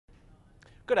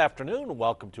Good afternoon and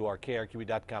welcome to our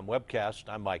KRQE.com webcast.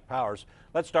 I'm Mike Powers.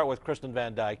 Let's start with Kristen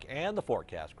Van Dyke and the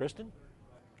forecast. Kristen?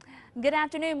 Good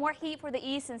afternoon. More heat for the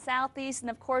east and southeast, and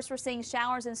of course we're seeing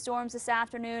showers and storms this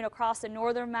afternoon across the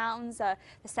northern mountains, the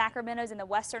Sacramentos and the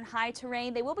western high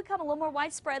terrain. They will become a little more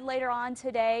widespread later on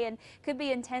today and could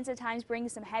be intense at times, bringing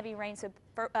some heavy rain. So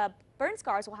burn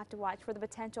scars will have to watch for the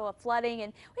potential of flooding,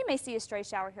 and we may see a stray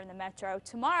shower here in the metro.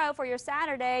 Tomorrow for your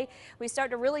Saturday, we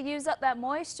start to really use up that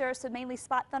moisture, so mainly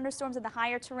spot thunderstorms in the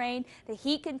higher terrain. The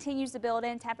heat continues to build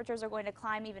in. Temperatures are going to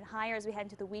climb even higher as we head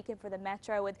into the weekend for the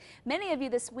metro, with many of you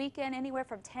this weekend anywhere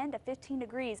from 10 to 15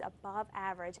 degrees above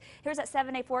average. Here's that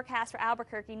 7-day forecast for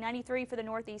Albuquerque. 93 for the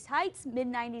Northeast Heights,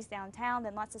 mid-90s downtown,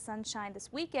 then lots of sunshine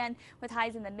this weekend with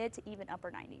highs in the mid to even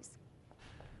upper 90s.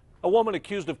 A woman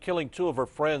accused of killing two of her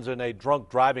friends in a drunk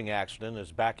driving accident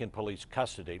is back in police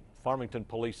custody. Farmington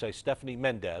police say Stephanie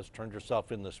Mendez turned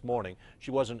herself in this morning. She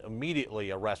wasn't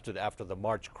immediately arrested after the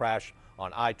March crash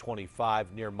on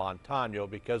I-25 near Montano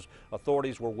because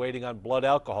authorities were waiting on blood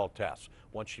alcohol tests.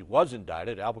 Once she was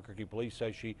indicted, Albuquerque police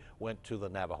say she went to the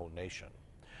Navajo Nation.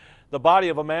 The body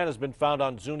of a man has been found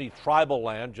on Zuni tribal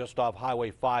land just off Highway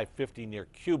 550 near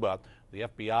Cuba. The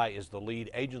FBI is the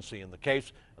lead agency in the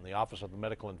case, and the Office of the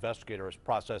Medical Investigator is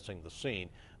processing the scene.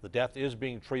 The death is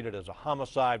being treated as a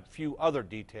homicide. Few other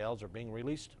details are being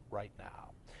released right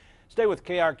now. Stay with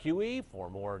KRQE for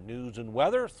more news and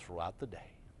weather throughout the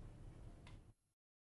day.